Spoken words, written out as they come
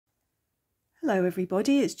Hello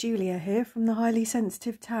everybody, it's Julia here from the Highly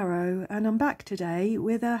Sensitive Tarot, and I'm back today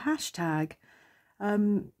with a hashtag.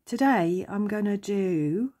 Today I'm going to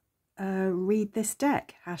do read this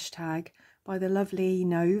deck hashtag by the lovely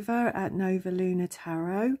Nova at Nova Luna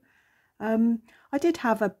Tarot. I did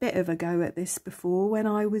have a bit of a go at this before when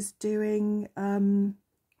I was doing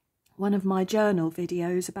one of my journal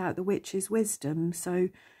videos about the witch's wisdom, so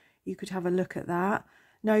you could have a look at that.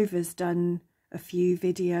 Nova's done a few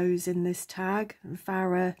videos in this tag.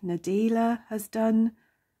 Farah Nadila has done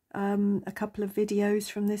a couple of videos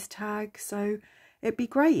from this tag, so it'd be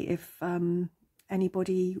great if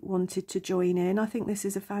anybody wanted to join in. I think this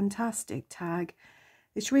is a fantastic tag.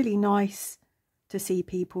 It's really nice to see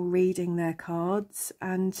people reading their cards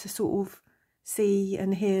and to sort of see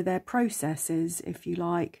and hear their processes, if you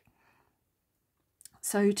like.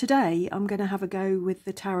 So today I'm going to have a go with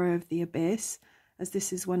the Tarot of the Abyss, as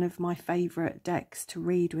this is one of my favourite decks to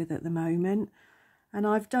read with at the moment. And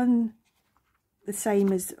I've done the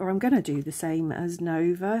same as, or I'm going to do the same as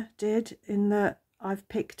Nova did, in that I've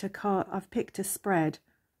picked a spread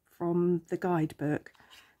from the guidebook.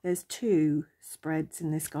 There's two spreads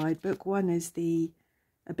in this guidebook. One is the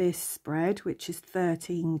Abyss spread, which is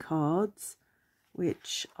 13 cards,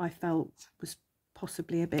 which I felt was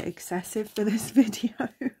possibly a bit excessive for this video.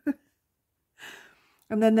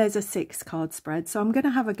 And then there's a 6-card spread, so I'm going to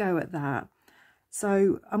have a go at that.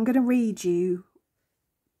 So I'm going to read you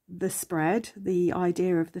the spread, the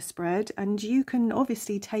idea of the spread, and you can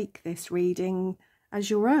obviously take this reading as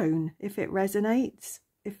your own. If it resonates,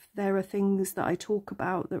 if there are things that I talk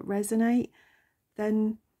about that resonate,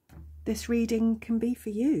 then this reading can be for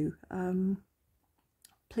you.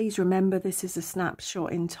 Please remember, this is a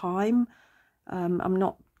snapshot in time. I'm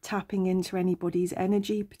not tapping into anybody's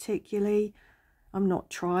energy particularly. I'm not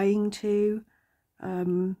trying to.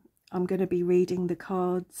 I'm going to be reading the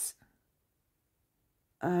cards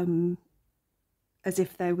as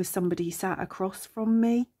if there was somebody sat across from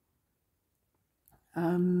me.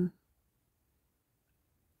 And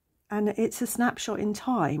it's a snapshot in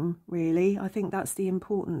time, really. I think that's the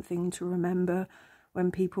important thing to remember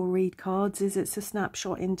when people read cards, is it's a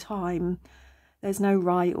snapshot in time. There's no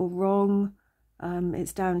right or wrong.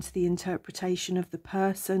 It's down to the interpretation of the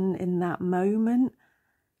person in that moment,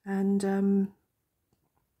 and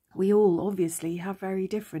we all obviously have very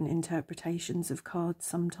different interpretations of cards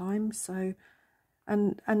sometimes. So,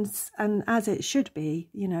 and as it should be,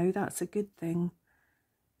 you know, that's a good thing.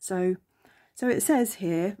 So it says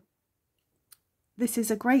here, this is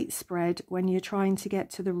a great spread when you're trying to get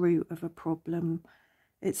to the root of a problem.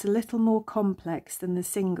 It's a little more complex than the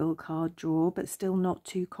single card draw, but still not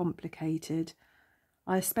too complicated.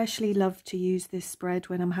 I especially love to use this spread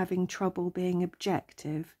when I'm having trouble being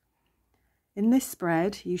objective. In this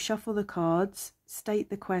spread, you shuffle the cards, state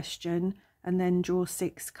the question, and then draw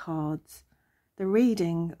 6 cards. The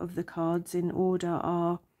reading of the cards in order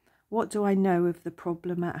are: what do I know of the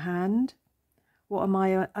problem at hand? What am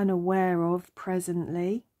I unaware of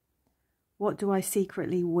presently? What do I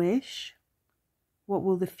secretly wish? What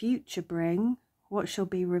will the future bring? What shall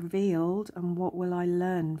be revealed? And what will I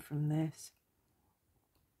learn from this?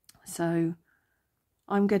 So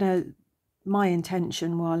my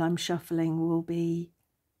intention while I'm shuffling will be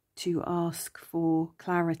to ask for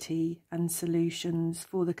clarity and solutions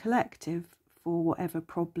for the collective, for whatever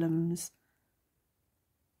problems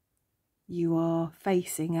you are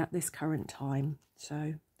facing at this current time.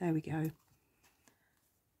 So there we go.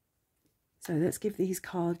 So let's give these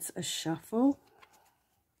cards a shuffle.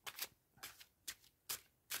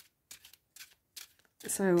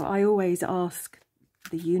 So I always ask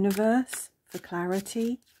the universe for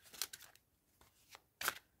clarity,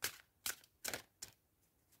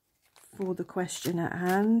 for the question at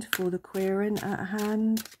hand, for the querying at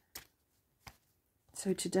hand.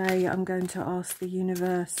 So today I'm going to ask the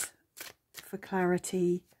universe for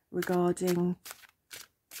clarity regarding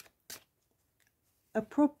a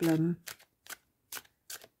problem,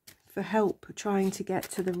 for help trying to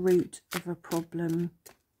get to the root of a problem.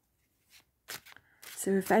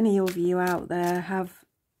 So if any of you out there have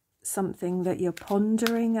something that you're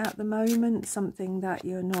pondering at the moment, something that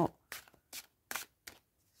you're not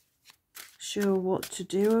sure what to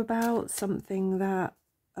do about, something that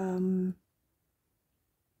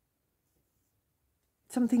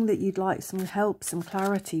you'd like some help, some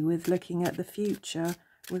clarity with, looking at the future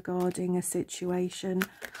regarding a situation,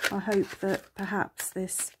 I hope that perhaps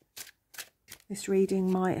this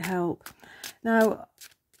reading might help. Now,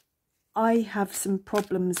 I have some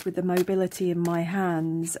problems with the mobility in my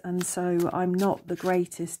hands, and so I'm not the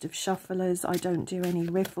greatest of shufflers. I don't do any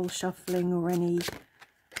riffle shuffling or any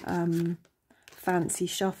fancy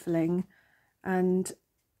shuffling. and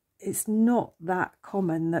it's not that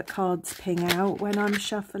common that cards ping out when I'm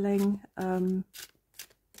shuffling.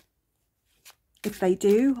 If they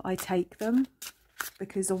do, I take them,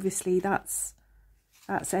 because obviously that's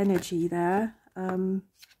energy there.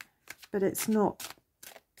 But it's not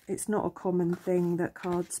a common thing that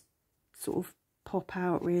cards sort of pop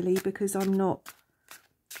out, really, because I'm not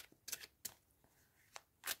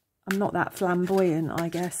that flamboyant, I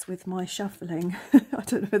guess, with my shuffling. I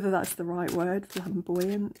don't know whether that's the right word,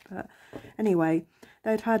 flamboyant, but anyway,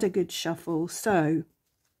 they'd had a good shuffle. So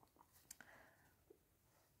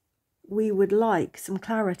we would like some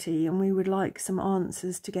clarity, and we would like some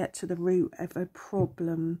answers to get to the root of a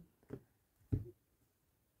problem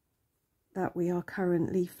that we are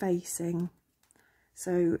currently facing.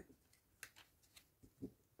 So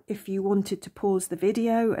if you wanted to pause the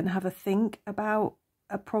video and have a think about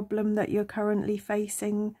a problem that you're currently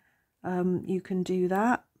facing, you can do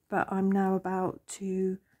that, but I'm now about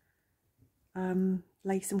to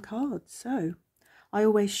lay some cards. So I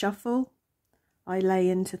always shuffle. I lay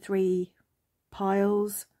into 3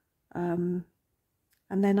 piles, and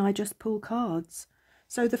then I just pull cards.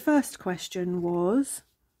 So the first question was,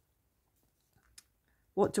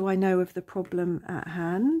 what do I know of the problem at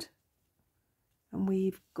hand? And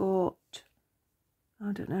we've got,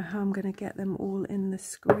 I don't know how I'm going to get them all in the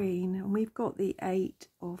screen. And we've got the 8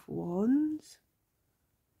 of Wands.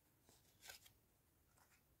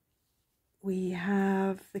 We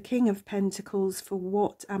have the King of Pentacles for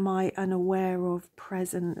what am I unaware of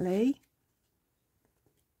presently.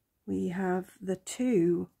 We have the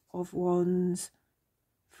 2 of Wands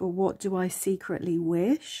for what do I secretly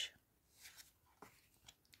wish.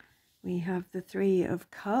 We have the 3 of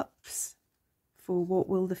Cups for what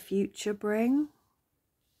will the future bring.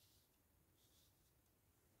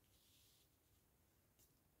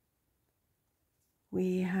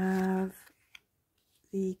 We have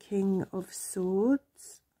the King of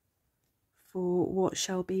Swords for what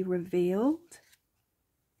shall be revealed.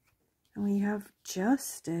 And we have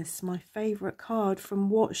Justice, my favourite card, from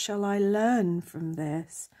what shall I learn from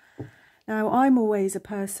this? Now, I'm always a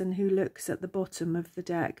person who looks at the bottom of the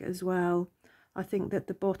deck as well. I think that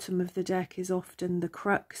the bottom of the deck is often the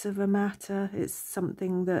crux of a matter. It's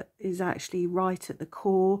something that is actually right at the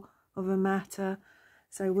core of a matter.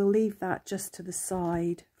 So we'll leave that just to the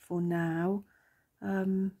side for now.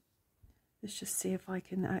 Let's just see if I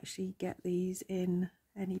can actually get these in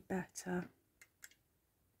any better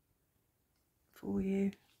for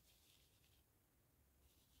you.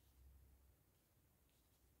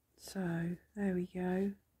 So there we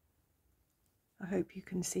go. I hope you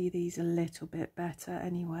can see these a little bit better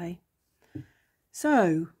anyway.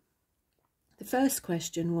 So the first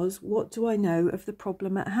question was, what do I know of the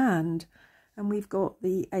problem at hand? And we've got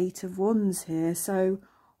the 8 of Wands here. So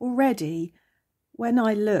already when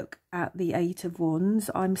I look at the 8 of Wands,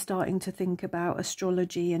 I'm starting to think about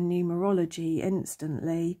astrology and numerology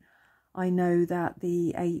instantly. I know that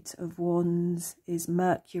the 8 of Wands is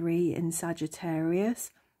Mercury in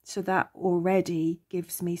Sagittarius, so that already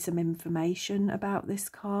gives me some information about this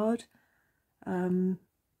card. I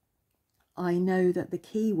know that the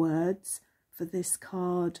keywords for this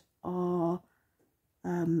card are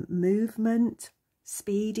movement,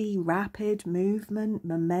 speedy, rapid movement,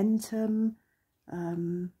 momentum,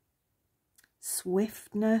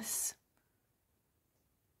 swiftness.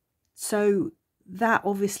 So that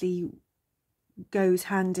obviously goes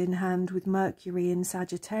hand in hand with Mercury in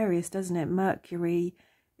Sagittarius, doesn't it? Mercury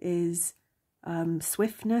is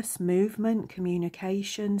swiftness, movement,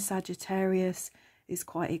 communication. Sagittarius is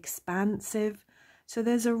quite expansive. So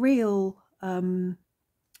there's a real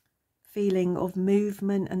feeling of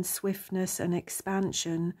movement and swiftness and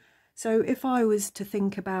expansion. So if I was to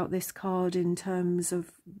think about this card in terms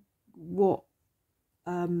of what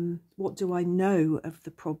do I know of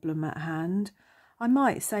the problem at hand, I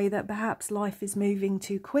might say that perhaps life is moving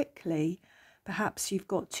too quickly. Perhaps you've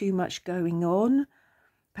got too much going on.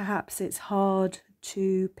 Perhaps it's hard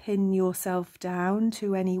to pin yourself down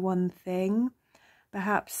to any one thing.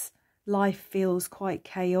 Perhaps life feels quite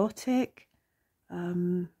chaotic.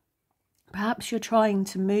 Perhaps you're trying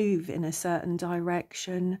to move in a certain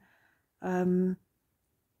direction, but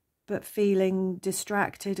feeling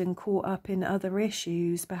distracted and caught up in other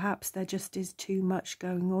issues. Perhaps there just is too much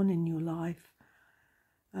going on in your life.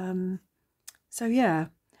 So yeah.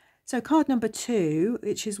 So card number 2,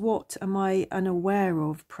 which is what am I unaware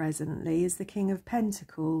of presently, is the King of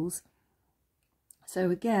Pentacles. So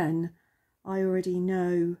again, I already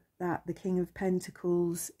know that the King of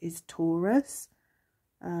Pentacles is Taurus.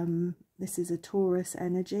 This is a Taurus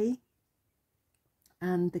energy.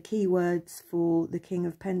 And the key words for the King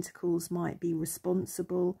of Pentacles might be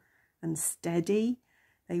responsible and steady.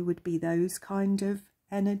 They would be those kind of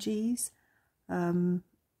energies.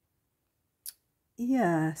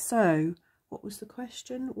 Yeah, so what was the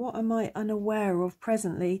question? What am I unaware of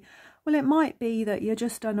presently? Well, it might be that you're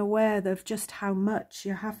just unaware of just how much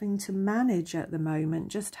you're having to manage at the moment,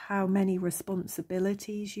 just how many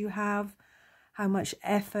responsibilities you have, how much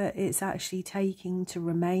effort it's actually taking to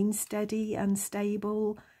remain steady and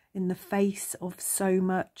stable in the face of so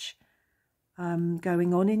much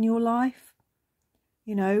going on in your life.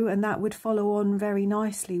 You know, and that would follow on very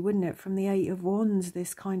nicely, wouldn't it, from the Eight of Wands,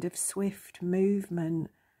 this kind of swift movement,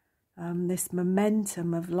 this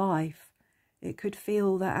momentum of life. It could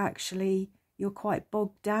feel that actually you're quite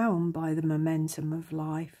bogged down by the momentum of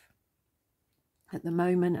life at the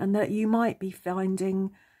moment, and that you might be finding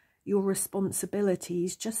your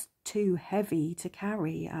responsibilities just too heavy to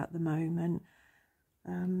carry at the moment.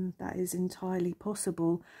 That is entirely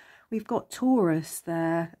possible. We've got Taurus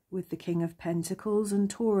there with the King of Pentacles, and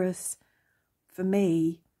Taurus, for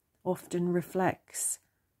me, often reflects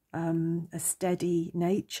a steady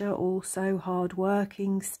nature, also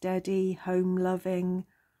hard-working, steady, home-loving,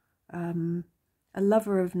 a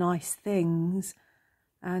lover of nice things.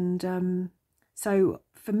 And so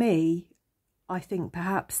for me, I think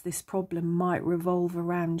perhaps this problem might revolve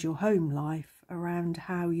around your home life, around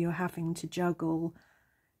how you're having to juggle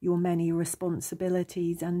your many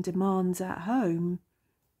responsibilities and demands at home.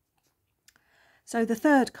 So the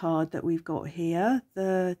third card that we've got here,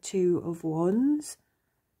 the Two of Wands,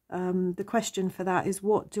 the question for that is,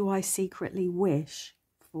 what do I secretly wish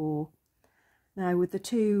for? Now with the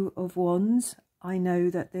Two of Wands, I know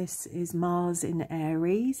that this is Mars in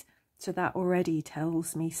Aries, so that already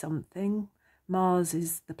tells me something. Mars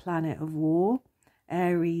is the planet of war.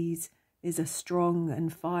 Aries is a strong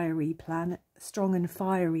and fiery planet, strong and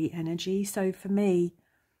fiery energy. So for me,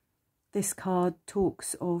 this card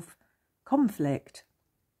talks of conflict,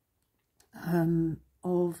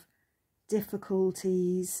 of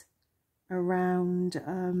difficulties around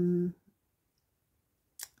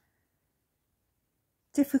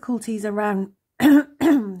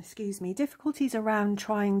excuse me, difficulties around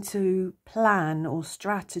trying to plan or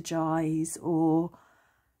strategize or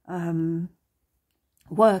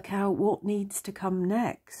work out what needs to come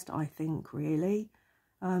next, I think, really.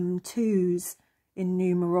 Twos in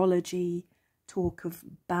numerology talk of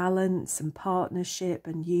balance and partnership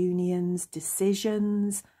and unions,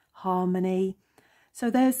 decisions, harmony. So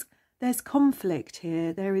there's conflict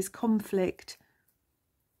here. There is conflict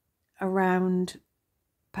around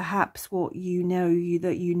perhaps what you know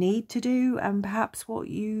that you need to do, and perhaps what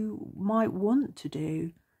you might want to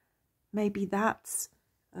do. Maybe that's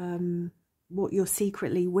what you're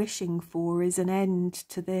secretly wishing for, is an end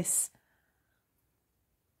to this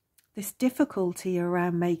difficulty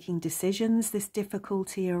around making decisions, this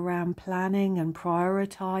difficulty around planning and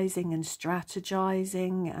prioritizing and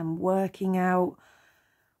strategizing and working out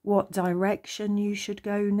what direction you should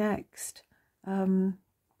go next.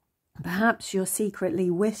 Perhaps you're secretly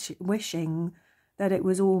wishing that it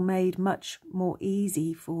was all made much more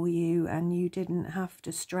easy for you and you didn't have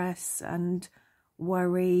to stress and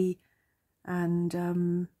worry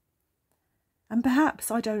and perhaps,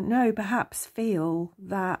 I don't know, perhaps feel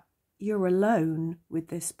that you're alone with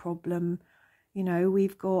this problem. You know,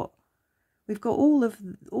 we've got all of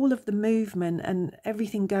the movement and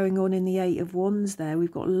everything going on in the Eight of Wands there.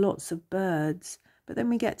 We've got lots of birds, but then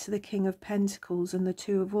we get to the King of Pentacles and the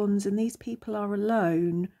Two of Wands, and these people are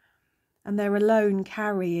alone, and they're alone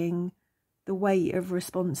carrying the weight of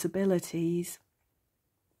responsibilities.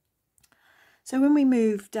 So when we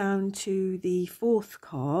move down to the fourth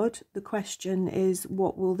card, the question is,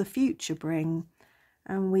 what will the future bring?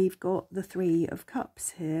 And we've got the Three of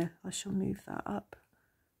Cups here. I shall move that up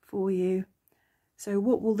for you. So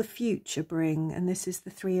what will the future bring? And this is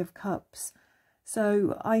the Three of Cups.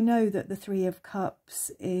 So I know that the Three of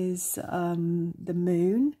Cups is the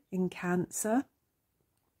moon in Cancer.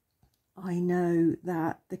 I know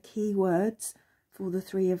that the key words for the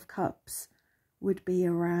Three of Cups would be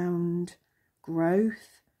around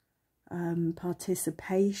growth,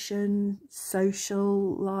 participation,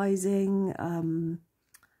 socializing,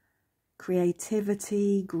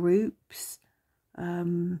 creativity, groups.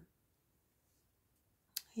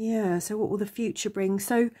 Yeah, so what will the future bring?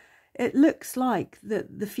 So it looks like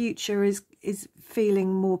that the future is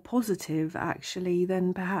feeling more positive, actually,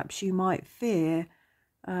 than perhaps you might fear.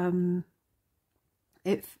 As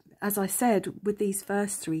I said, with these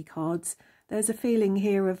first three cards, there's a feeling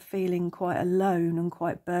here of feeling quite alone and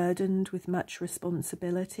quite burdened with much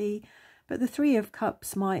responsibility. But the Three of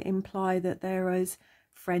Cups might imply that there is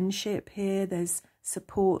friendship here, there's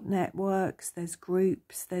support networks, there's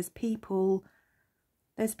groups, there's people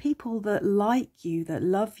that like you, that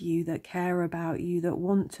love you, that care about you, that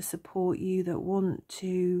want to support you, that want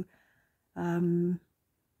to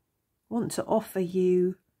offer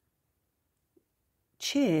you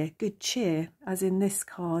cheer, good cheer, as in this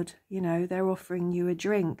card. You know, they're offering you a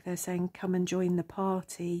drink, they're saying come and join the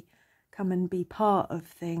party, come and be part of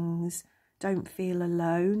things, don't feel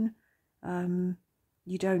alone.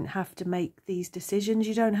 You don't have to make these decisions,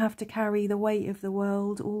 you don't have to carry the weight of the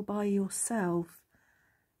world all by yourself.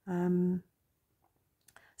 So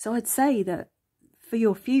I'd say that for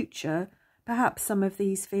your future, perhaps some of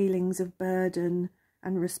these feelings of burden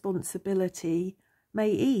and responsibility may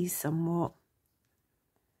ease somewhat.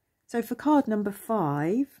 So for card number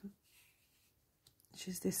 5, which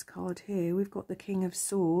is this card here, we've got the King of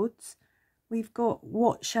Swords. We've got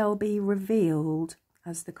what shall be revealed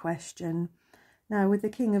as the question. Now with the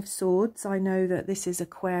King of Swords, I know that this is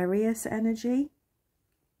Aquarius energy.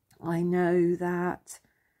 I know that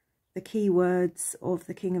the key words of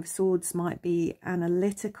the King of Swords might be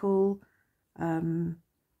analytical, being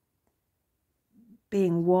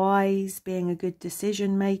wise, being a good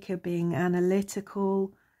decision maker, being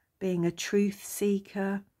analytical, being a truth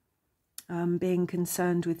seeker, being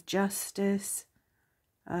concerned with justice.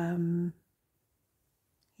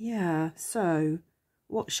 Yeah, so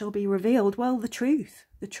what shall be revealed? Well, the truth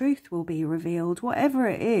will be revealed. Whatever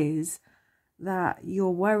it is that you're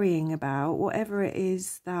worrying about, whatever it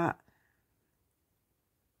is that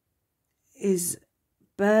is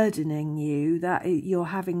burdening you, that you're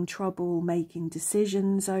having trouble making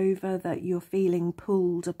decisions over, that you're feeling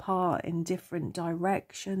pulled apart in different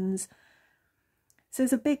directions. So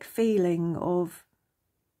there's a big feeling of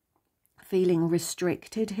feeling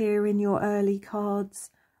restricted here in your early cards,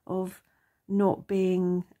 of not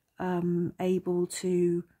being able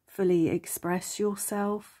to fully express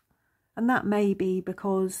yourself. And that may be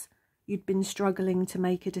because you'd been struggling to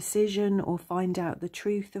make a decision or find out the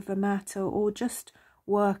truth of a matter, or just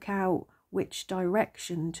work out which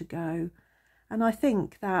direction to go. And I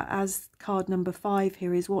think that as card number 5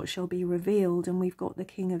 here is what shall be revealed, and we've got the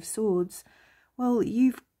King of Swords, well,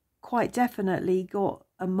 you've quite definitely got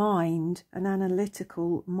a mind, an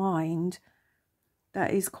analytical mind,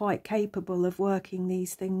 that is quite capable of working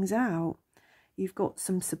these things out. You've got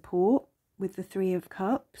some support with the Three of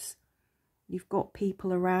Cups. You've got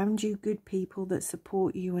people around you, good people that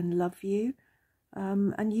support you and love you.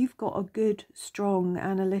 And you've got a good, strong,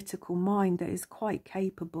 analytical mind that is quite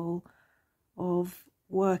capable of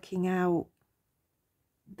working out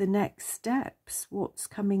the next steps, what's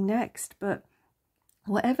coming next. But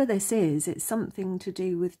whatever this is, it's something to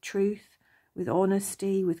do with truth, with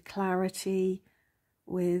honesty, with clarity,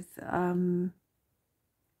 with,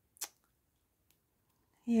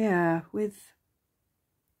 with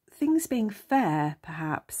things being fair,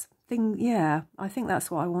 perhaps. I think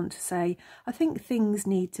that's what I want to say. I think things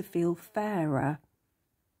need to feel fairer.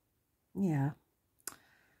 Yeah.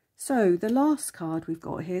 So the last card we've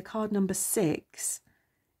got here, card number 6,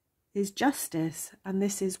 is Justice. And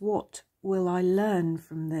this is what will I learn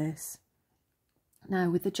from this? Now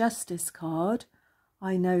with the Justice card,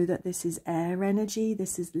 I know that this is air energy.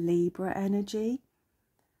 This is Libra energy.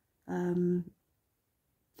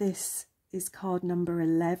 This is card number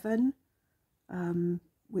 11.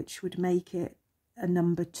 Which would make it a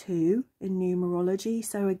number 2 in numerology.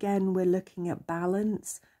 So again, we're looking at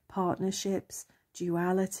balance, partnerships,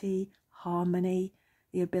 duality, harmony,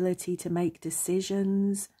 the ability to make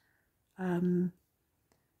decisions. And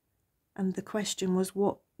the question was,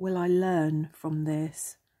 what will I learn from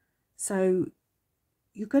this? So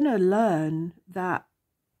you're going to learn that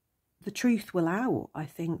the truth will out, I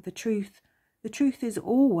think. The truth is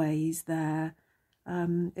always there.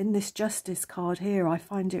 In this Justice card here, I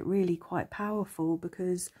find it really quite powerful,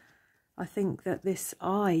 because I think that this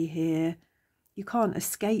eye here, you can't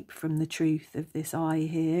escape from the truth of this eye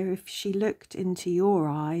here. If she looked into your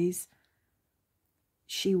eyes,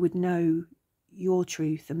 she would know your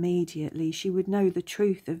truth immediately. She would know the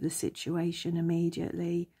truth of the situation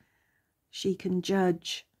immediately. She can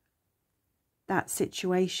judge that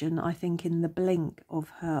situation, I think, in the blink of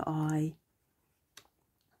her eye.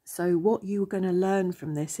 So what you're going to learn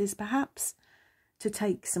from this is perhaps to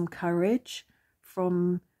take some courage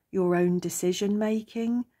from your own decision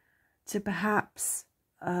making, to perhaps,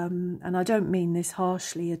 and I don't mean this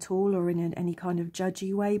harshly at all or in any kind of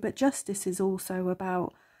judgy way, but justice is also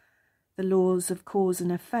about the laws of cause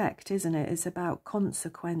and effect, isn't it? It's about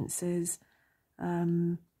consequences.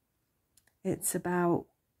 It's about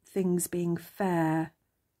things being fair.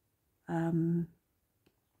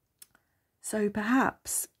 So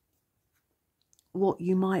perhaps what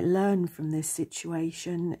you might learn from this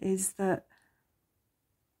situation is that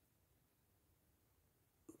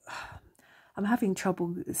I'm having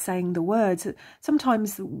trouble saying the words.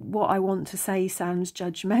 Sometimes what I want to say sounds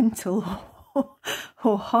judgmental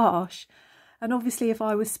or harsh. And obviously if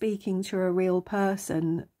I was speaking to a real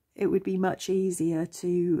person, it would be much easier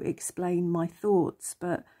to explain my thoughts.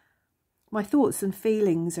 But my thoughts and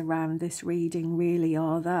feelings around this reading really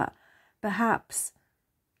are that perhaps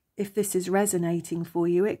if this is resonating for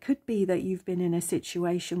you, it could be that you've been in a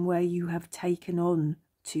situation where you have taken on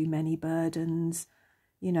too many burdens.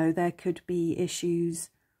 You know, there could be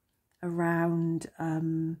issues around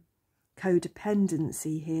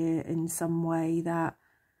codependency here in some way, that,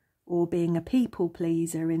 or being a people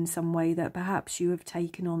pleaser in some way, that perhaps you have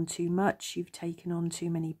taken on too much, you've taken on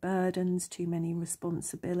too many burdens, too many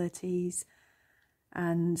responsibilities,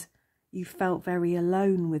 and you felt very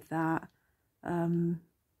alone with that.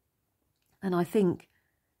 And I think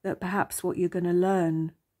that perhaps what you're going to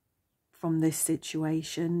learn from this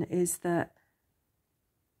situation is that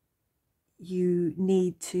you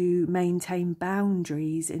need to maintain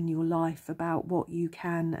boundaries in your life about what you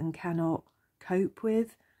can and cannot cope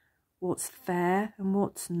with, what's fair and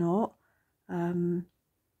what's not.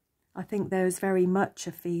 I think there's very much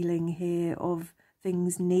a feeling here of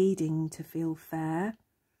things needing to feel fair.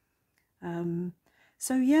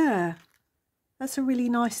 So yeah, that's a really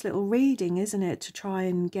nice little reading, isn't it, to try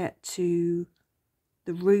and get to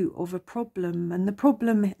the root of a problem. And the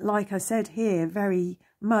problem, like I said here, very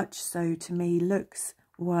much so to me looks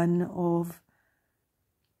one of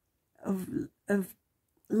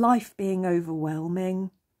life being overwhelming,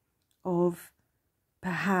 of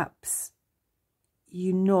perhaps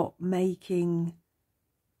you not making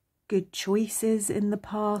good choices in the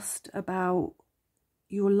past about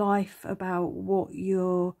your life, about what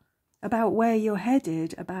you're, about where you're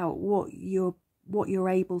headed, about what you're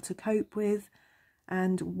able to cope with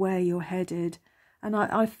and where you're headed. And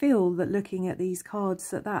I feel that looking at these cards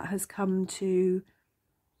that has come to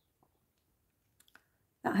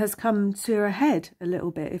a head a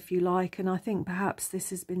little bit, if you like. And I think perhaps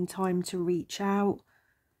this has been time to reach out,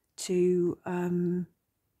 to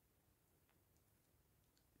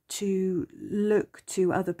look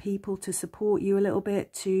to other people to support you a little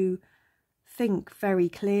bit, to think very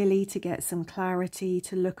clearly, to get some clarity,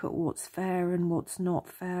 to look at what's fair and what's not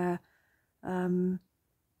fair, and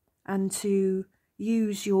to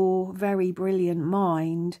use your very brilliant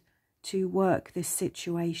mind to work this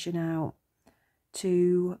situation out.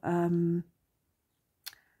 To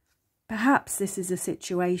perhaps this is a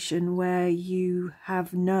situation where you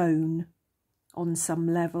have known on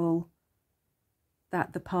some level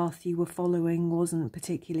that the path you were following wasn't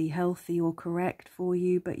particularly healthy or correct for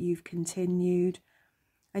you, but you've continued,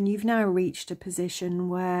 and you've now reached a position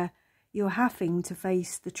where you're having to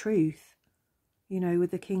face the truth. You know,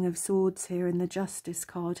 with the King of Swords here and the Justice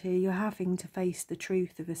card here, you're having to face the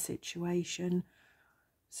truth of a situation.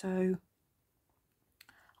 So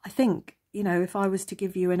I think, you know, if I was to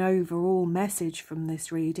give you an overall message from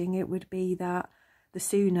this reading, it would be that the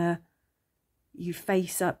sooner you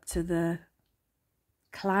face up to the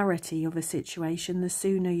clarity of a situation, the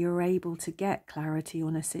sooner you're able to get clarity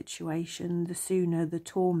on a situation, the sooner the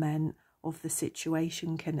torment of the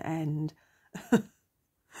situation can end.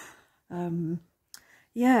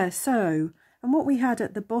 Yeah, so, and what we had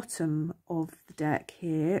at the bottom of the deck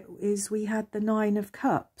here is we had the Nine of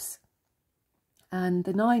Cups. And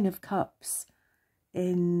the Nine of Cups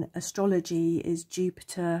in astrology is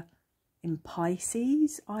Jupiter in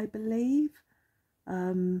Pisces, I believe.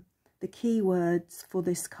 The key words for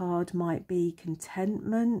this card might be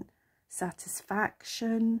contentment,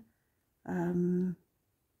 satisfaction,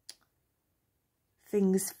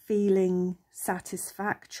 things feeling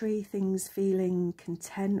satisfactory, things feeling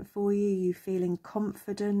content for you, you feeling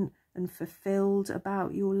confident and fulfilled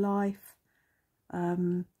about your life.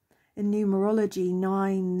 In numerology,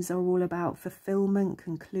 nines are all about fulfillment,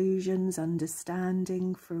 conclusions,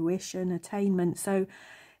 understanding, fruition, attainment. So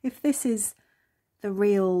if this is the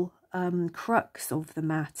real crux of the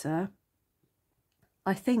matter,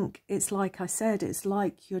 I think it's like I said, it's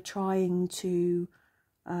like you're trying to,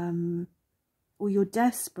 or you're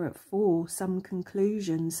desperate for some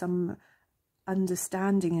conclusion, some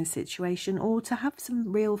understanding a situation, or to have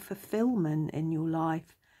some real fulfillment in your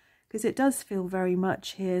life. Because it does feel very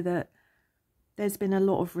much here that there's been a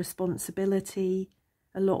lot of responsibility,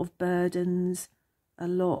 a lot of burdens, a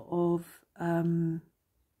lot of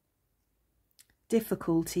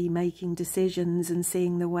difficulty making decisions and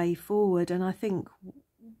seeing the way forward. And I think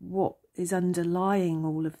what is underlying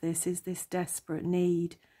all of this is this desperate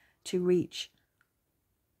need to reach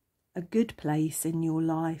a good place in your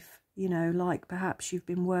life. You know, like perhaps you've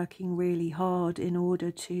been working really hard in order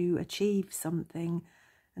to achieve something,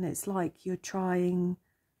 and it's like you're trying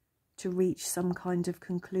to reach some kind of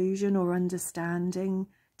conclusion or understanding,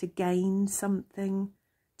 to gain something,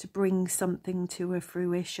 to bring something to a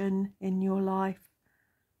fruition in your life.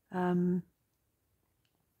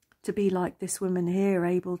 To be like this woman here,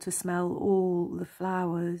 able to smell all the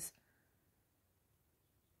flowers.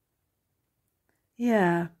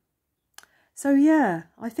 Yeah. So yeah,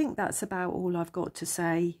 I think that's about all I've got to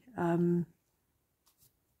say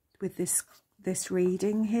with this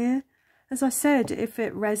reading here. As I said, if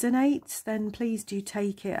it resonates, then please do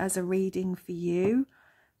take it as a reading for you.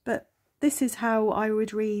 But this is how I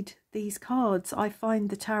would read these cards. I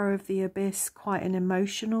find the Tarot of the Abyss quite an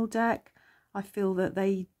emotional deck. I feel that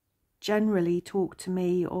they generally talk to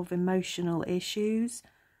me of emotional issues.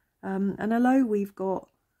 And although we've got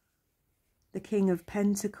the King of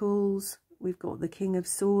Pentacles, we've got the King of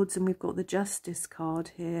Swords, and we've got the Justice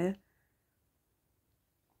card here,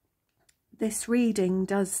 this reading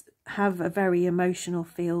does have a very emotional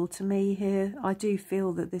feel to me here. I do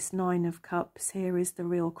feel that this Nine of Cups here is the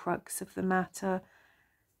real crux of the matter,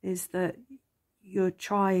 is that you've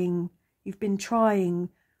been trying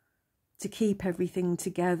to keep everything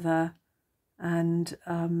together, and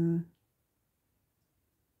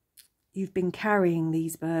you've been carrying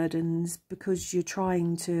these burdens because you're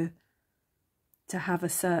trying to have a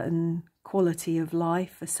certain quality of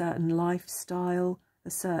life, a certain lifestyle, a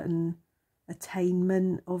certain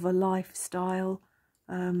attainment of a lifestyle.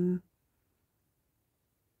 But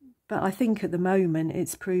I think at the moment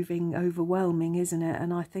it's proving overwhelming, isn't it?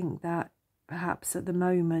 And I think that perhaps at the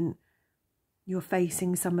moment you're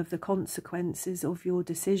facing some of the consequences of your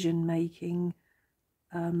decision making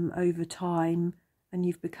over time, and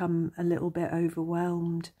you've become a little bit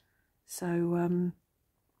overwhelmed. So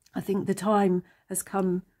I think the time has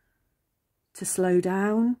come to slow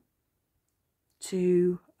down,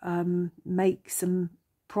 to make some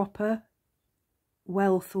proper,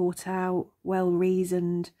 well thought out, well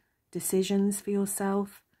reasoned decisions for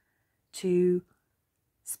yourself, to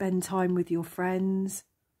spend time with your friends,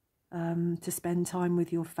 to spend time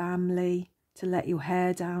with your family, to let your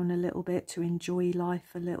hair down a little bit, to enjoy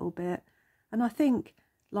life a little bit. And I think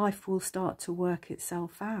life will start to work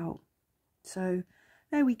itself out. So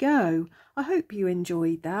there we go. I hope you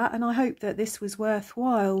enjoyed that, and I hope that this was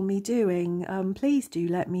worthwhile me doing. Please do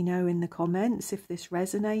let me know in the comments if this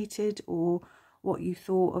resonated or what you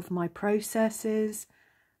thought of my processes.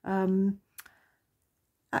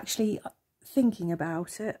 Actually, thinking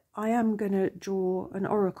about it, I am going to draw an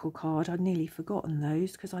oracle card. I'd nearly forgotten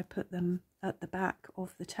those because I put them at the back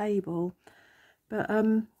of the table. But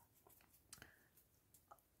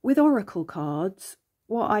with oracle cards,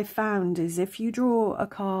 what I found is if you draw a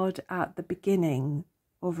card at the beginning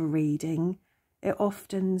of a reading, it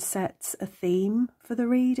often sets a theme for the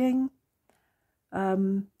reading.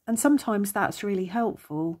 And sometimes that's really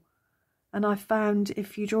helpful. And I found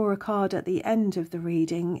if you draw a card at the end of the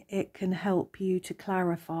reading, it can help you to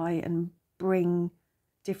clarify and bring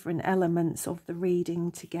different elements of the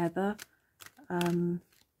reading together, and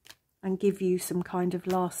give you some kind of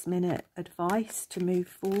last minute advice to move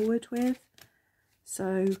forward with.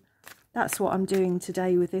 So that's what I'm doing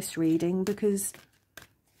today with this reading, because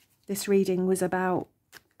this reading was about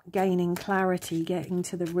gaining clarity, getting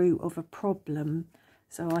to the root of a problem.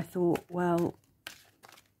 So I thought, well,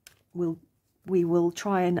 we will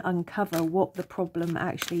try and uncover what the problem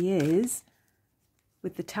actually is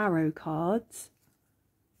with the tarot cards,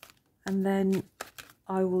 and then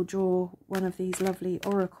I will draw one of these lovely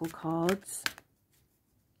oracle cards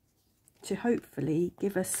to hopefully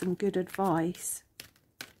give us some good advice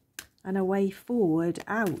and a way forward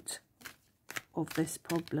out of this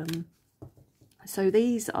problem. So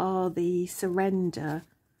these are the surrender.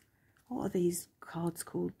 What are these cards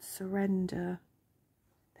called? Surrender.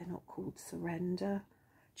 They're not called surrender.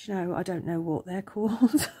 Do you know, I don't know what they're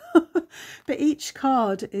called. But each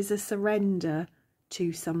card is a surrender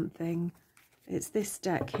to something. It's this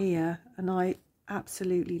deck here, and I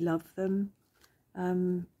absolutely love them.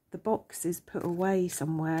 The box is put away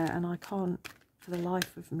somewhere, and I can't for the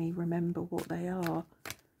life of me remember what they are.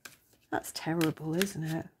 That's terrible, isn't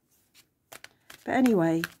it? But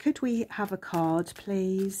anyway, could we have a card,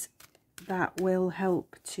 please, that will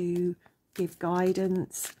help to give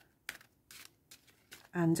guidance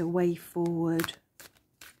and a way forward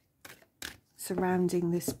surrounding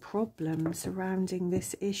this problem, surrounding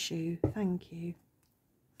this issue? Thank you.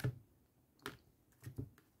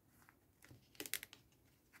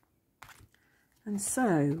 And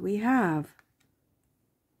so we have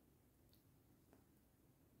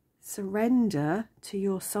surrender to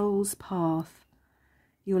your soul's path.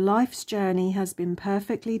 Your life's journey has been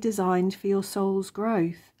perfectly designed for your soul's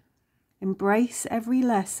growth. Embrace every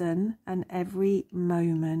lesson and every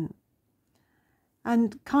moment.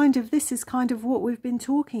 And this is kind of what we've been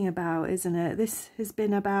talking about, isn't it? This has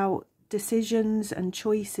been about decisions and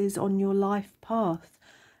choices on your life path,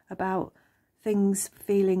 about things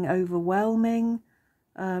feeling overwhelming,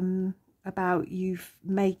 about you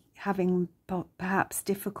having perhaps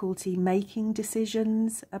difficulty making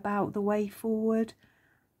decisions about the way forward.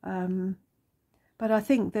 But I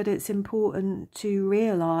think that it's important to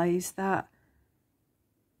realise that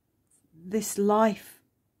this life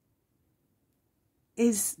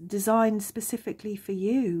is designed specifically for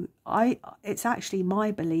you. It's actually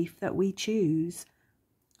my belief that we choose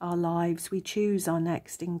our lives, we choose our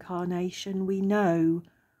next incarnation. We know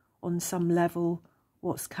on some level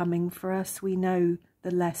what's coming for us. We know the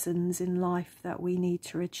lessons in life that we need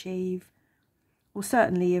to achieve. Well,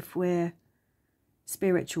 certainly if we're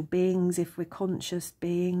spiritual beings, if we're conscious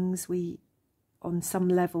beings, on some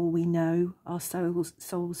level we know our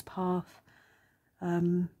soul's path.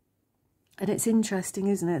 And it's interesting,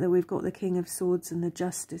 isn't it, that we've got the King of Swords and the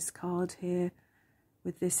Justice card here,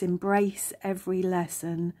 with this embrace every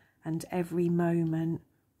lesson and every moment.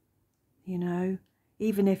 You know,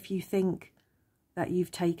 even if you think that you've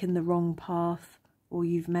taken the wrong path or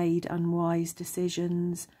you've made unwise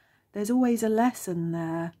decisions, there's always a lesson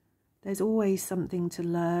there. There's always something to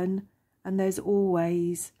learn, and there's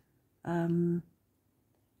always an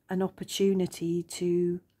opportunity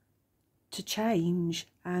to change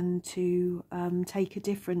and to take a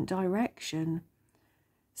different direction.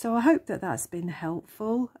 So I hope that that's been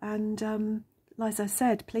helpful, and as I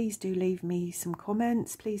said, please do leave me some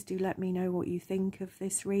comments. Please do let me know what you think of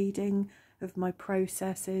this reading, of my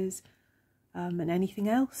processes, and anything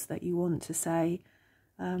else that you want to say.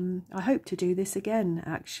 I hope to do this again,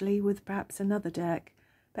 actually, with perhaps another deck.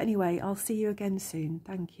 But anyway, I'll see you again soon.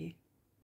 Thank you.